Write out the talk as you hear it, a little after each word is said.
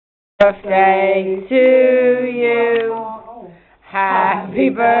birthday to you. Happy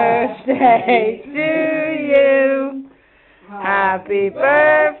birthday to you. Happy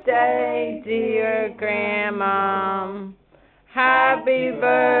birthday, dear Grandmom. Happy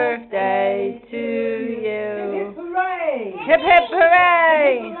birthday to you. Hip hip hooray! Hip hip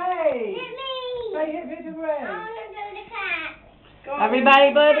hooray! Hooray! Say hip hip hooray!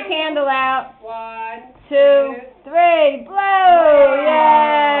 Everybody blow the candle out. 1, 2, 3, blow!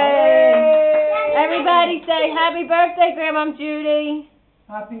 Yay! Everybody say happy birthday, Grandmom Judy.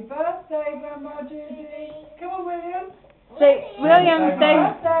 Happy birthday, Grandma Judy. Come on, William. Say, William,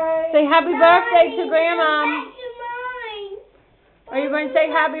 say happy birthday to Grandmom. Are you going to say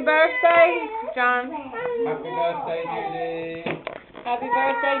happy birthday, John? Happy birthday, Judy. Happy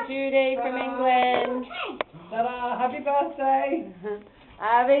birthday, Judy from England. Ta-da! Happy birthday.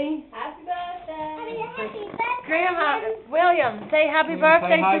 Abby? Happy birthday. Grandma, William, say happy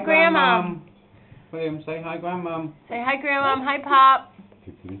birthday Say hi, to Grandmom. William, say hi, Grandmom. Say hi, Grandmom. Hi, Pop.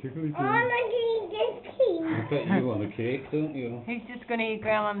 Tickly, tickly, I want to eat this cake. I bet you want a cake, don't you? He's just going to eat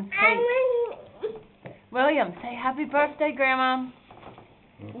Grandmom's cake. William, say happy birthday, Grandmom.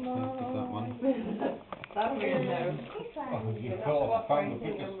 Oops, that one. That weird no. Oh, you thought I found the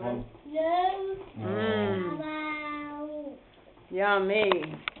biggest one. No. Mmm. Yummy.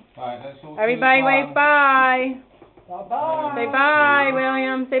 Right, let's all Everybody wave bye. Bye-bye. Say bye,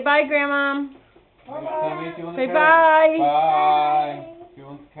 William. Say bye, Grandmom. Tammy, do you want a Say cake? bye. Bye. Do you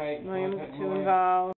want a cake? William's too involved.